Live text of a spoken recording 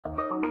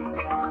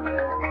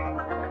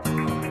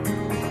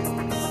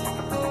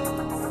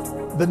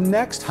The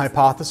next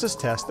hypothesis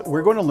test that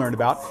we're going to learn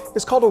about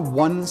is called a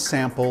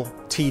one-sample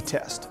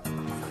t-test.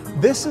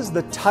 This is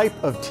the type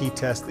of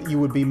t-test that you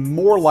would be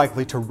more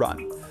likely to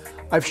run.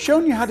 I've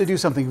shown you how to do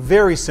something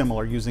very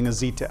similar using a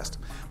z-test,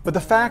 but the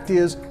fact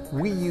is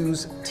we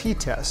use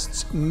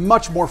t-tests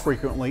much more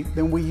frequently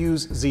than we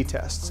use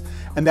z-tests.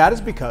 And that is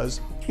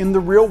because in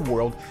the real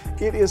world,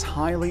 it is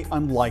highly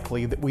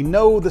unlikely that we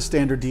know the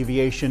standard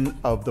deviation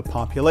of the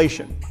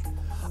population.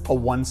 A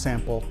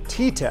one-sample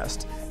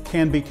t-test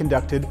can be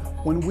conducted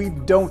when we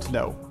don't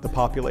know the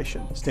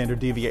population standard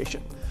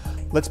deviation.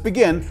 Let's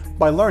begin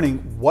by learning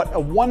what a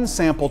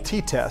one-sample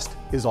t-test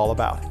is all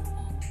about.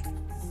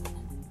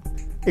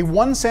 A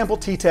one-sample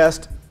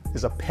t-test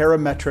is a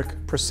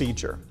parametric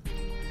procedure.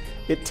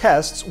 It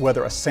tests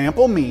whether a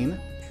sample mean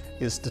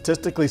is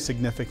statistically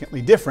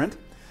significantly different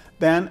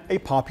than a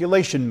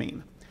population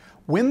mean,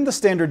 when the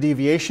standard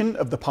deviation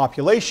of the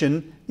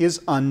population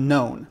is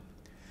unknown.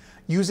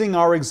 Using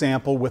our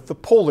example with the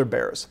polar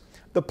bears,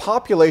 the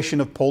population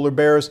of polar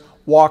bears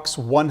walks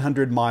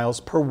 100 miles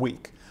per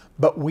week,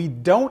 but we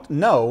don't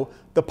know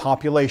the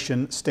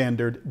population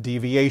standard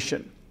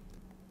deviation.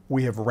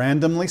 We have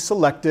randomly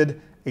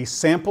selected a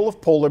sample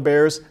of polar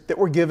bears that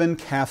were given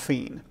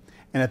caffeine,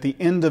 and at the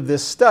end of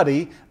this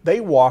study, they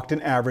walked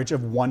an average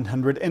of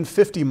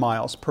 150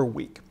 miles per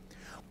week.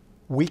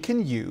 We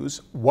can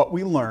use what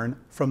we learn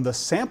from the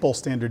sample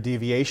standard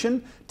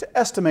deviation to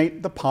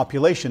estimate the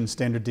population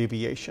standard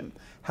deviation.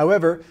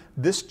 However,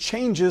 this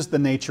changes the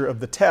nature of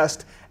the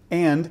test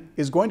and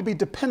is going to be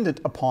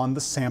dependent upon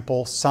the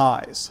sample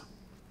size.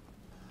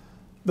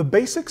 The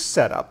basic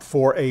setup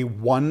for a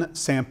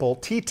one-sample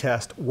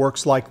t-test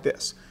works like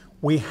this.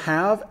 We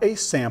have a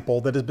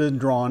sample that has been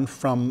drawn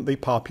from the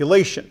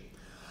population.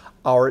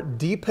 Our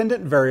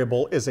dependent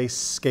variable is a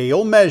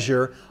scale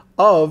measure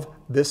of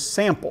this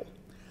sample.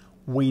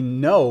 We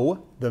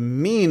know the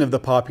mean of the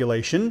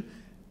population,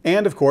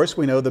 and of course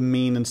we know the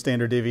mean and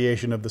standard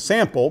deviation of the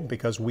sample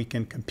because we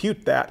can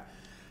compute that.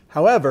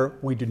 However,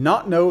 we do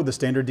not know the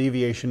standard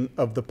deviation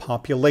of the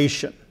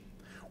population.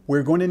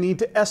 We're going to need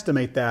to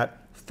estimate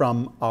that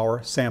from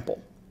our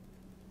sample.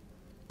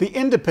 The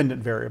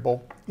independent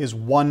variable is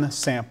one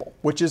sample,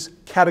 which is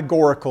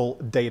categorical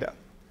data.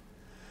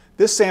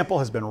 This sample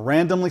has been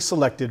randomly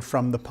selected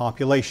from the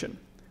population.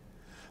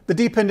 The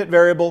dependent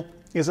variable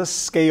is a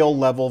scale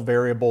level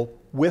variable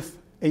with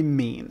a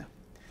mean.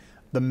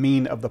 The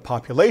mean of the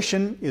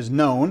population is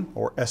known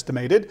or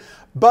estimated,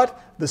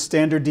 but the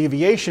standard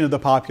deviation of the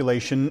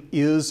population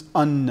is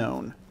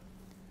unknown.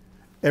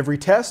 Every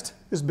test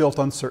is built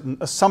on certain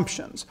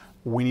assumptions.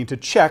 We need to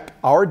check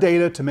our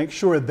data to make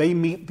sure they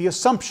meet the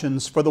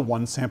assumptions for the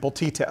one-sample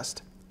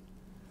t-test.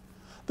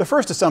 The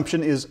first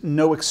assumption is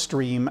no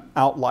extreme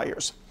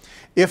outliers.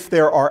 If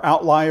there are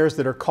outliers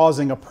that are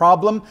causing a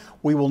problem,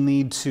 we will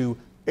need to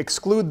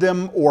exclude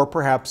them or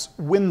perhaps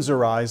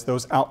Windsorize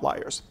those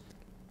outliers.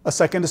 A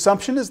second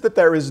assumption is that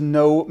there is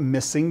no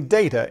missing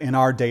data in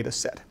our data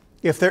set.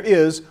 If there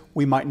is,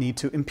 we might need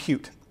to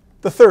impute.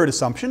 The third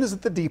assumption is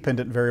that the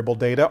dependent variable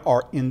data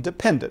are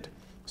independent.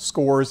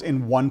 Scores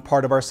in one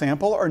part of our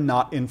sample are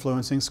not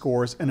influencing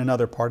scores in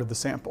another part of the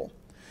sample.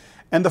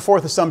 And the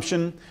fourth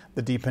assumption,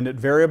 the dependent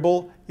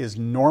variable is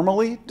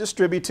normally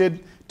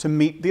distributed to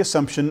meet the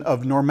assumption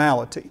of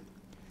normality.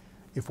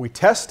 If we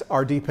test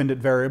our dependent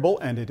variable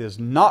and it is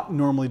not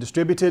normally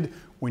distributed,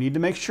 we need to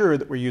make sure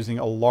that we're using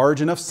a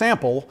large enough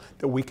sample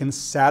that we can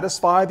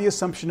satisfy the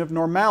assumption of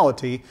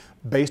normality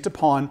based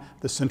upon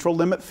the central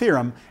limit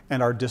theorem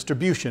and our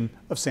distribution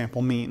of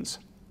sample means.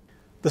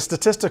 The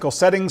statistical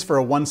settings for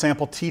a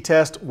one-sample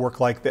t-test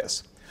work like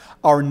this.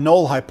 Our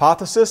null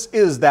hypothesis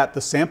is that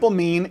the sample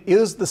mean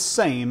is the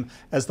same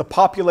as the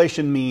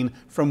population mean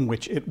from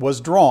which it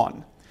was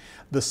drawn.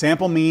 The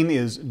sample mean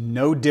is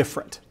no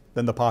different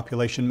than the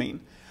population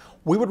mean.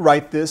 We would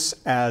write this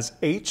as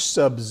h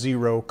sub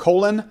 0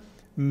 colon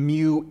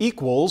mu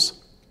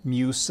equals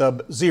mu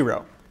sub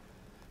 0.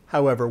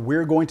 However,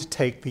 we're going to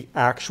take the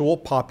actual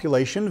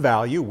population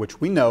value, which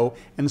we know,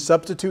 and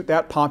substitute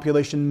that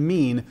population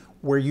mean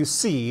where you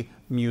see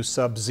mu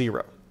sub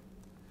 0.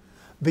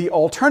 The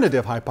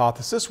alternative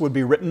hypothesis would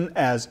be written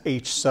as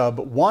h sub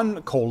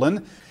 1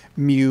 colon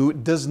mu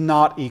does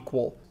not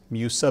equal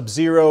mu sub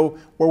 0,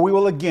 where we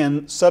will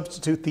again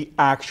substitute the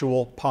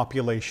actual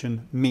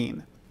population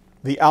mean.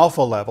 The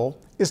alpha level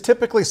is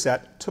typically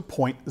set to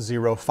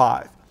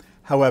 0.05.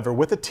 However,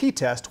 with a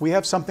t-test, we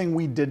have something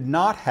we did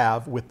not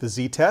have with the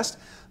z-test,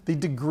 the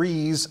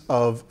degrees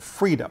of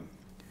freedom.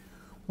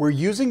 We're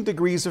using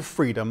degrees of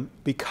freedom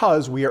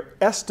because we are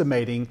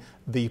estimating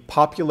the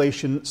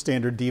population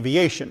standard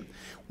deviation,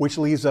 which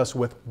leaves us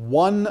with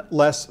one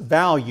less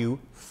value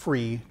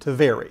free to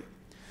vary.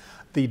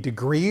 The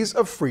degrees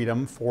of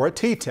freedom for a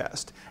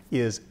t-test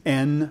is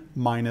n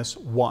minus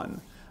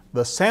 1,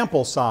 the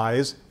sample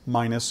size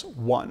minus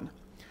 1.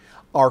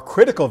 Our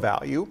critical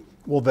value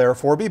will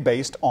therefore be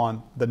based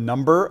on the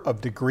number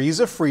of degrees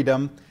of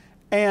freedom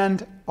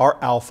and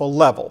our alpha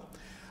level.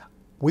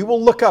 We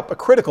will look up a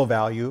critical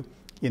value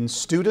in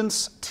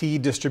Students'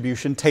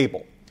 t-distribution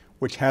table,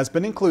 which has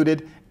been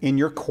included in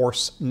your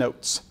course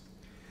notes.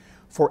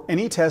 For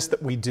any test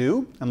that we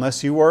do,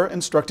 unless you are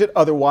instructed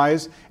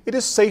otherwise, it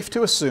is safe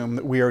to assume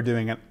that we are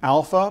doing an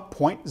alpha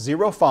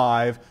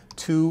 0.05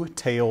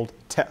 two-tailed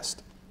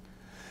test.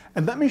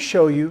 And let me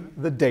show you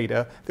the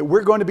data that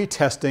we're going to be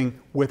testing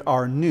with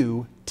our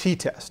new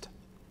t-test.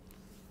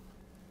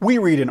 We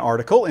read an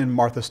article in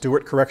Martha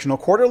Stewart Correctional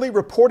Quarterly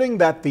reporting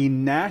that the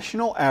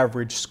national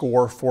average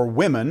score for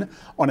women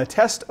on a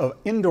test of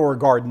indoor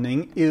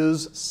gardening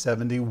is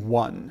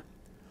 71.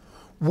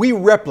 We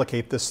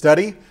replicate this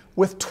study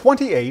with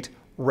 28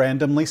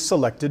 randomly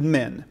selected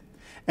men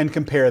and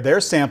compare their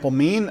sample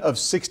mean of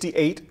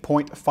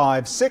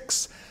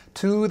 68.56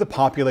 to the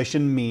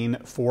population mean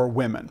for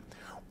women.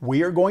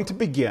 We are going to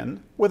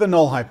begin with a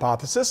null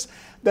hypothesis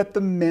that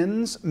the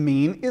men's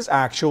mean is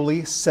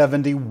actually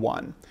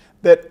 71.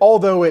 That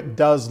although it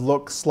does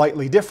look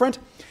slightly different,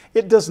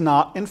 it does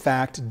not in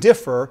fact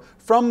differ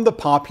from the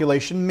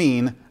population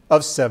mean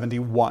of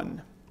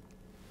 71.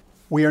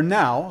 We are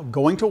now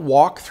going to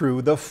walk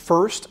through the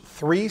first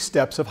 3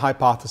 steps of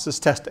hypothesis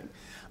testing.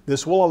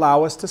 This will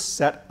allow us to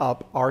set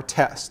up our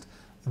test.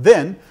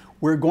 Then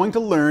we're going to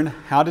learn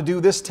how to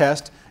do this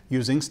test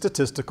using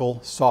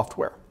statistical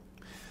software.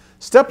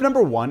 Step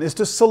number 1 is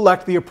to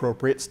select the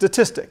appropriate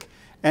statistic.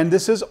 And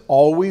this is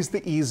always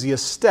the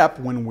easiest step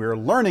when we're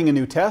learning a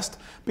new test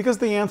because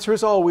the answer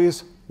is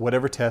always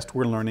whatever test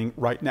we're learning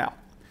right now.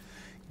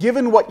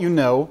 Given what you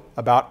know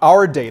about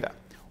our data,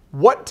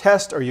 what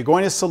test are you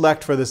going to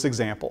select for this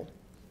example?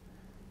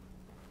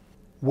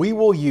 We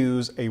will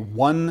use a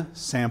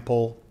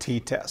one-sample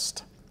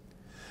t-test.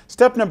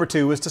 Step number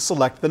 2 is to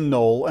select the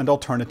null and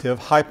alternative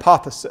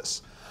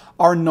hypothesis.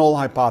 Our null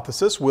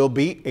hypothesis will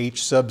be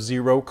h sub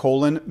 0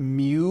 colon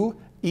mu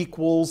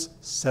equals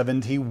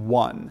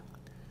 71.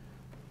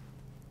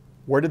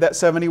 Where did that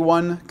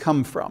 71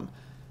 come from?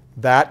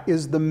 That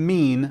is the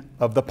mean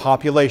of the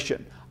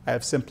population. I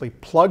have simply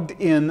plugged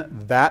in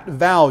that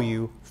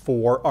value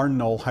for our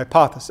null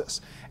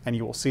hypothesis. And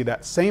you will see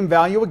that same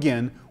value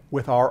again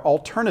with our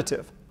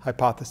alternative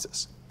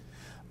hypothesis.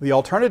 The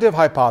alternative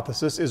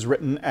hypothesis is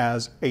written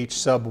as h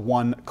sub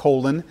 1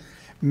 colon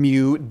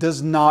mu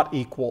does not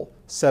equal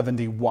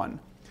 71.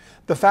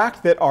 The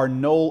fact that our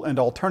null and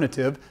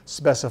alternative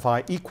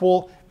specify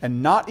equal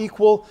and not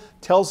equal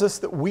tells us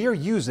that we are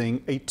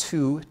using a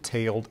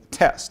two-tailed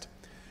test.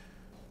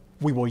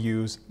 We will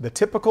use the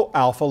typical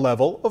alpha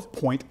level of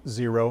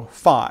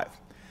 0.05.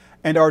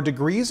 And our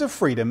degrees of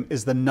freedom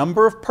is the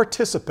number of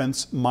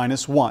participants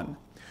minus 1.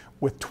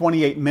 With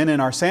 28 men in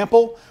our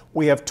sample,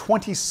 we have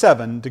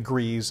 27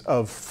 degrees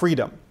of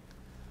freedom.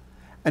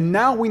 And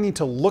now we need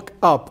to look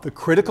up the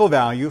critical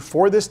value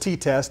for this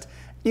t-test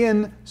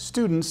in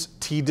students'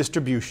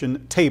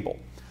 t-distribution table.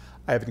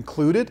 I have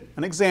included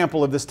an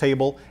example of this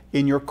table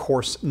in your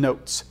course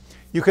notes.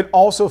 You can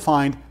also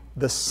find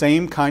the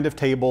same kind of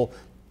table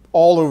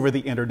all over the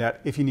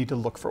internet if you need to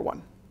look for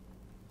one.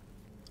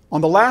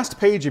 On the last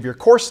page of your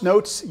course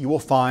notes, you will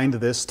find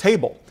this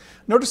table.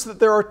 Notice that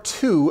there are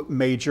 2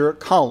 major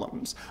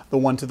columns. The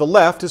one to the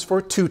left is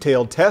for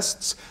two-tailed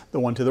tests. The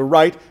one to the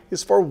right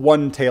is for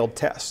one-tailed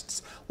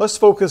tests. Let's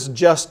focus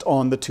just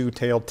on the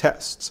two-tailed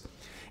tests.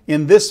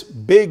 In this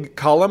big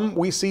column,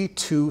 we see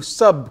 2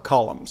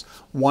 sub-columns,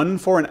 one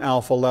for an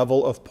alpha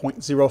level of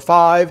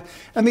 0.05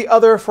 and the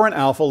other for an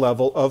alpha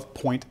level of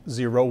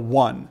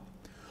 0.01.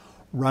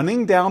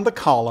 Running down the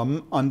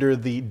column under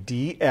the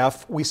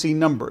DF, we see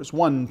numbers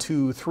 1,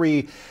 2,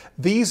 3.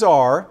 These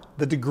are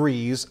the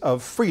degrees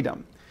of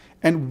freedom.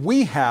 And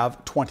we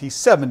have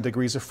 27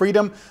 degrees of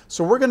freedom,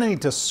 so we're going to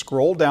need to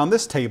scroll down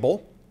this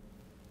table.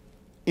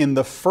 In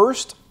the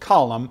first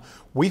column,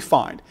 we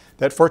find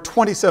that for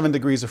 27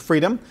 degrees of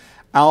freedom,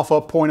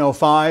 alpha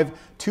 0.05,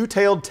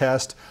 two-tailed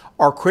test,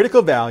 our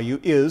critical value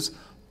is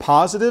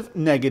positive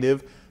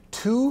negative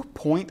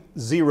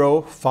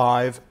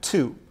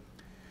 2.052.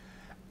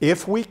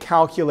 If we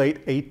calculate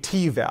a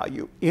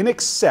t-value in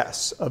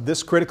excess of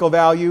this critical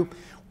value,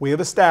 we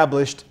have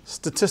established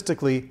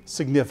statistically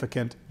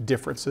significant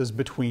differences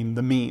between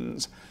the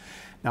means.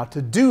 Now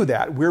to do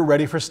that, we're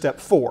ready for step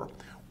 4.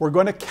 We're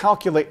going to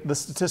calculate the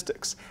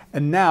statistics,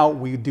 and now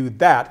we do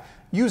that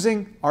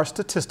using our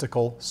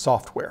statistical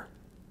software.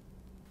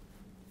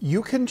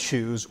 You can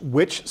choose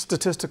which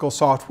statistical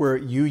software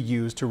you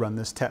use to run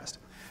this test.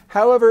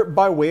 However,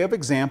 by way of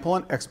example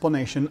and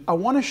explanation, I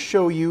want to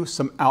show you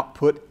some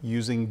output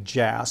using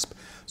JASP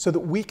so that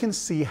we can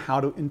see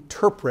how to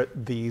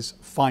interpret these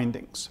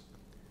findings.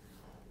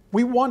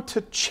 We want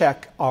to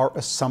check our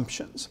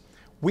assumptions.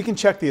 We can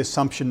check the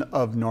assumption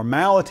of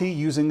normality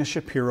using the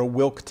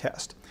Shapiro-Wilk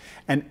test.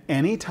 And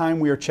anytime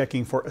we are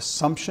checking for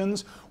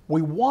assumptions,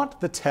 we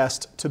want the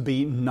test to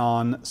be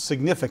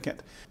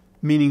non-significant,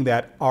 meaning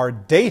that our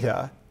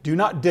data do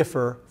not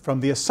differ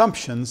from the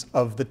assumptions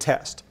of the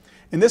test.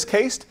 In this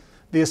case,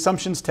 the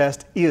assumptions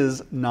test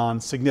is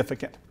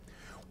non-significant.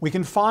 We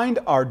can find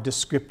our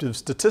descriptive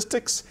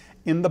statistics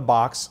in the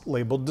box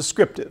labeled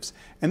descriptives,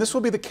 and this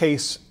will be the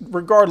case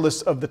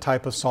regardless of the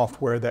type of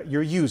software that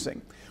you're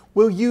using.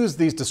 We'll use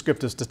these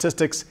descriptive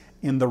statistics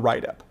in the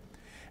write-up.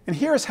 And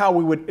here's how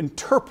we would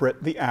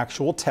interpret the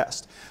actual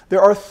test.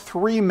 There are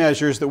three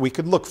measures that we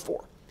could look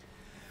for.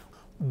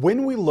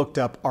 When we looked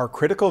up our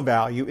critical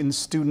value in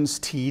student's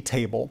T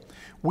table,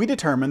 we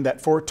determined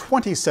that for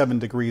 27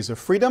 degrees of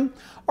freedom,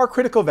 our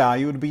critical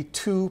value would be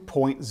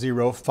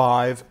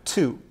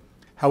 2.052.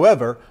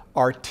 However,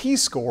 our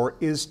t-score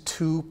is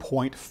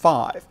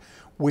 2.5,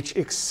 which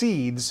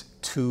exceeds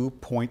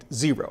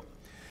 2.0.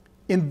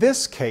 In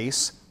this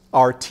case,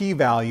 our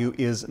t-value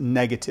is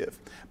negative,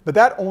 but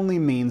that only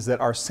means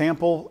that our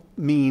sample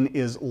mean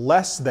is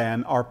less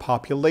than our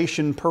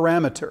population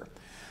parameter.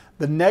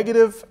 The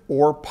negative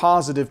or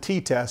positive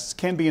t-tests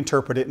can be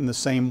interpreted in the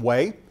same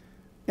way,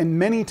 and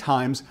many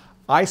times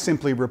I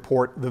simply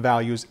report the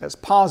values as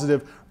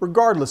positive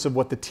regardless of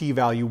what the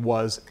t-value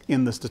was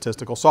in the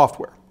statistical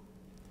software.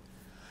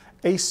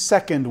 A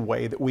second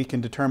way that we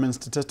can determine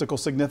statistical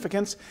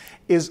significance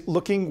is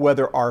looking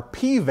whether our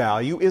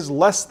p-value is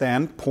less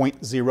than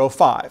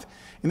 0.05.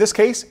 In this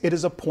case, it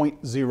is a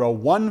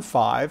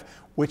 0.015,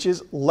 which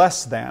is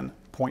less than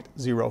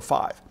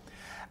 0.05.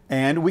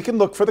 And we can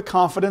look for the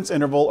confidence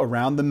interval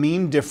around the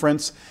mean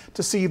difference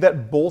to see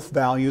that both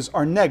values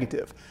are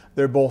negative.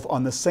 They're both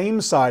on the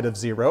same side of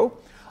 0.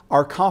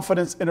 Our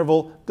confidence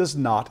interval does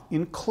not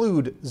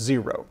include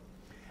 0.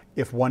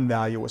 If one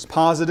value was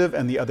positive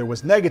and the other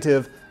was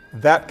negative,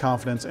 that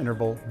confidence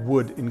interval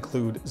would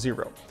include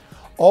 0.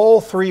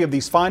 All three of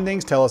these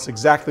findings tell us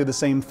exactly the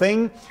same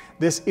thing.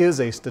 This is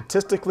a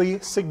statistically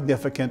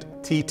significant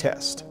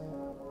t-test.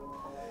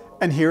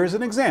 And here is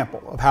an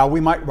example of how we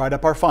might write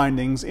up our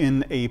findings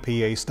in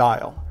APA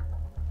style.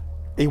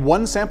 A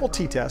one-sample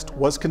t-test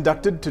was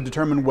conducted to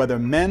determine whether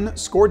men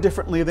score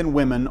differently than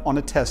women on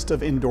a test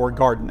of indoor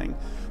gardening,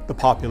 the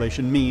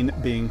population mean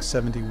being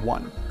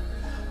 71.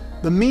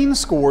 The mean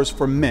scores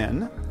for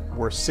men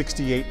were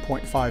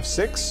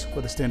 68.56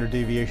 with a standard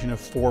deviation of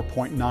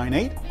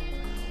 4.98,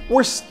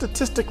 were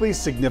statistically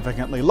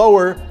significantly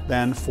lower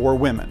than for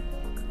women.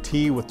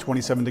 T with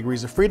 27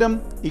 degrees of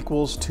freedom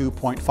equals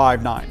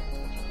 2.59.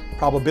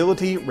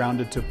 Probability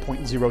rounded to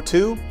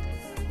 0.02,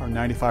 our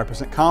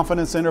 95%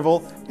 confidence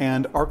interval,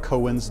 and our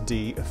Cohen's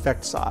d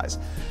effect size.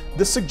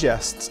 This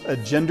suggests a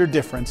gender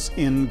difference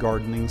in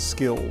gardening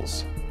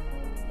skills.